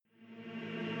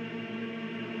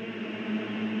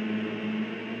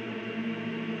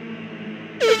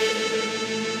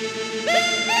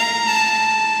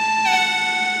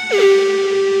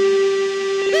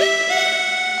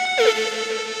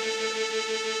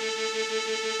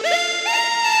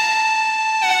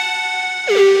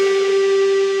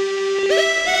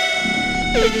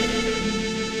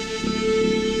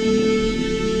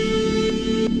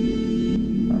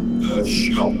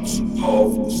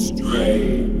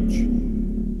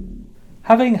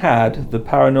Having had the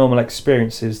paranormal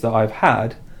experiences that I've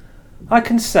had, I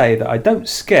can say that I don't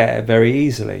scare very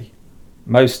easily,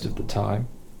 most of the time.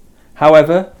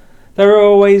 However, there are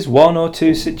always one or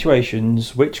two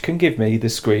situations which can give me the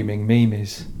screaming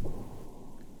memes.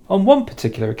 On one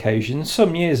particular occasion,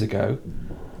 some years ago,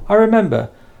 I remember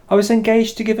I was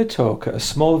engaged to give a talk at a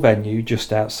small venue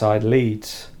just outside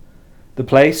Leeds. The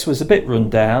place was a bit run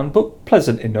down, but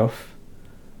pleasant enough.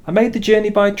 I made the journey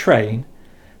by train,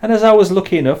 and as I was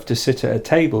lucky enough to sit at a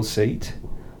table seat,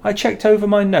 I checked over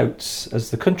my notes as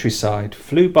the countryside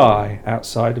flew by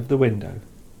outside of the window.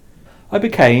 I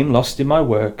became lost in my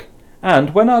work,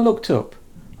 and when I looked up,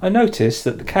 I noticed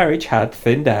that the carriage had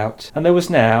thinned out, and there was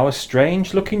now a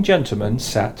strange-looking gentleman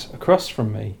sat across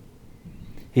from me.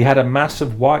 He had a mass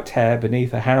of white hair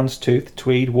beneath a houndstooth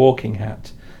tweed walking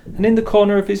hat, and in the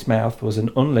corner of his mouth was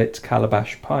an unlit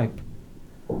calabash pipe.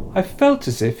 I felt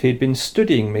as if he had been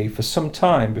studying me for some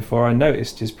time before I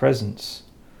noticed his presence.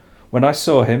 When I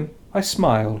saw him, I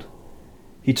smiled.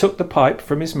 He took the pipe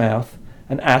from his mouth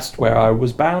and asked where I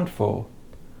was bound for.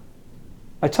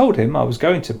 I told him I was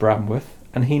going to Bramworth,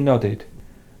 and he nodded.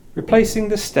 Replacing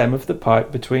the stem of the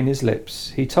pipe between his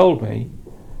lips, he told me,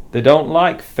 "They don't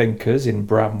like thinkers in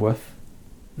Bramworth,"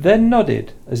 then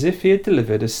nodded as if he had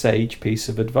delivered a sage piece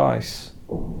of advice.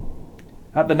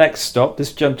 At the next stop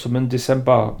this gentleman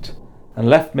disembarked and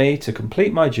left me to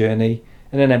complete my journey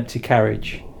in an empty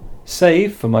carriage,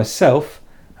 save for myself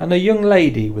and a young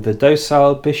lady with a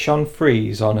docile Bichon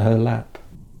Frise on her lap.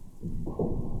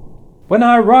 When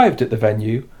I arrived at the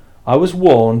venue, I was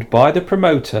warned by the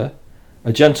promoter,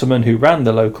 a gentleman who ran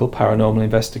the local Paranormal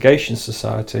Investigation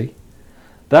Society,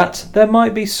 that there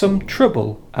might be some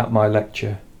trouble at my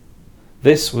lecture.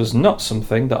 This was not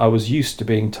something that I was used to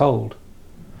being told.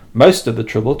 Most of the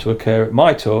trouble to occur at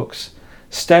my talks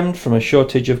stemmed from a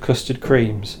shortage of custard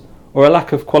creams or a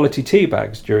lack of quality tea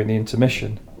bags during the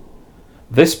intermission.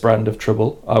 This brand of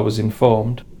trouble, I was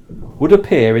informed, would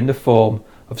appear in the form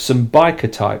of some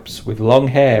biker types with long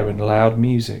hair and loud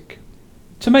music.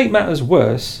 To make matters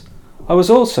worse, I was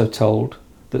also told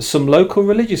that some local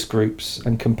religious groups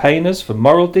and campaigners for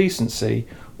moral decency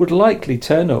would likely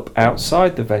turn up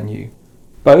outside the venue,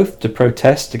 both to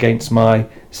protest against my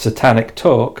satanic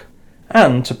talk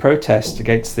and to protest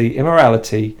against the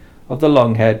immorality of the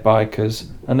long-haired bikers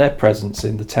and their presence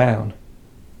in the town.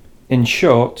 In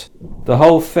short, the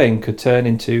whole thing could turn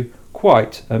into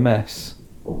quite a mess.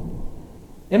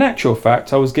 In actual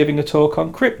fact, I was giving a talk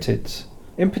on cryptids,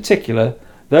 in particular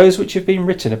those which have been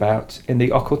written about in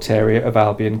the Occultaria of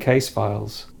Albion case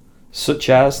files, such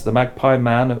as the Magpie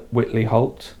Man at Whitley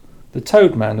Holt, the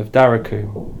Toad Man of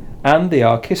Darracombe, and the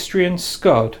Archistrian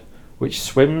Scod, which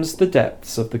swims the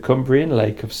depths of the Cumbrian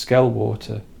lake of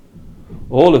Skellwater.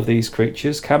 All of these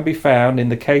creatures can be found in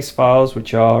the case files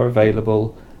which are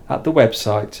available at the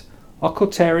website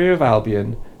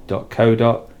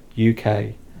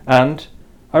occultariaofalbion.co.uk, and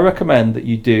I recommend that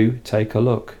you do take a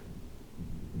look.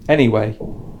 Anyway,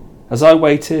 as I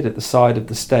waited at the side of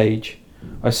the stage,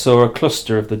 I saw a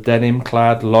cluster of the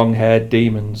denim-clad, long-haired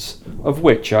demons of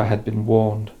which I had been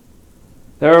warned.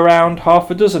 There were around half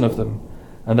a dozen of them,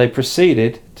 and they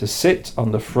proceeded to sit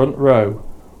on the front row,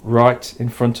 right in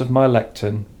front of my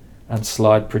lectern and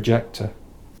slide projector.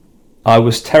 I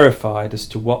was terrified as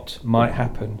to what might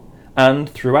happen, and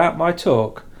throughout my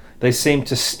talk they seemed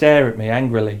to stare at me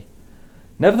angrily.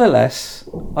 Nevertheless,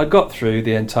 I got through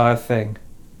the entire thing.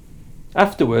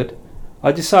 Afterward,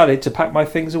 I decided to pack my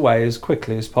things away as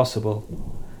quickly as possible.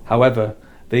 However,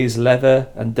 these leather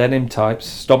and denim types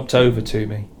stomped over to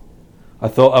me. I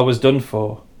thought I was done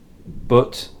for,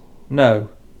 but no.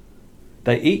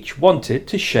 They each wanted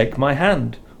to shake my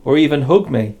hand or even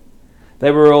hug me. They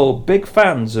were all big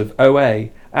fans of OA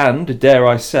and, dare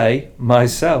I say,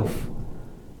 myself.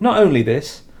 Not only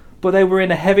this, but they were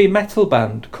in a heavy metal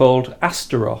band called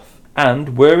Astaroth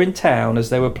and were in town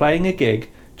as they were playing a gig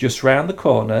just round the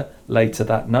corner later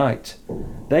that night.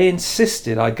 They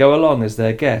insisted I go along as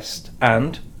their guest,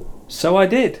 and so I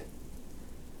did.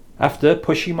 After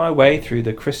pushing my way through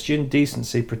the Christian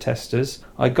decency protesters,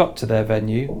 I got to their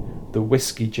venue, the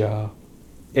Whiskey Jar.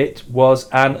 It was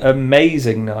an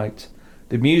amazing night.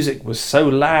 The music was so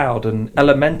loud and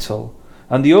elemental,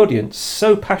 and the audience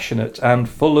so passionate and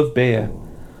full of beer.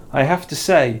 I have to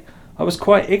say, I was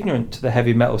quite ignorant to the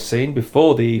heavy metal scene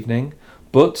before the evening,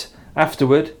 but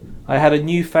afterward I had a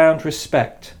newfound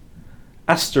respect.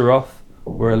 Astaroth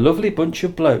were a lovely bunch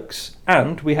of blokes,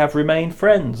 and we have remained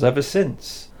friends ever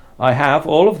since. I have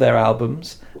all of their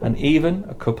albums and even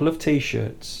a couple of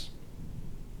t-shirts.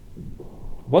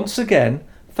 Once again,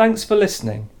 thanks for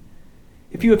listening.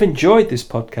 If you have enjoyed this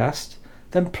podcast,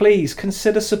 then please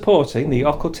consider supporting the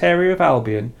Occultaria of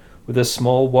Albion with a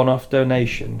small one-off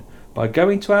donation by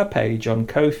going to our page on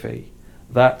Ko-fi.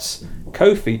 That's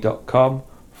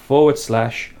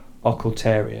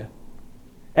kofi.com/Occultaria.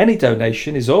 Any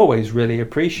donation is always really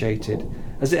appreciated,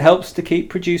 as it helps to keep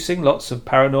producing lots of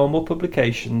paranormal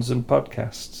publications and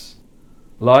podcasts.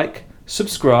 Like,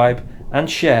 subscribe and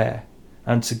share,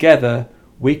 and together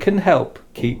we can help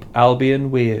keep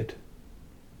Albion weird.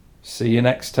 See you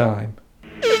next time.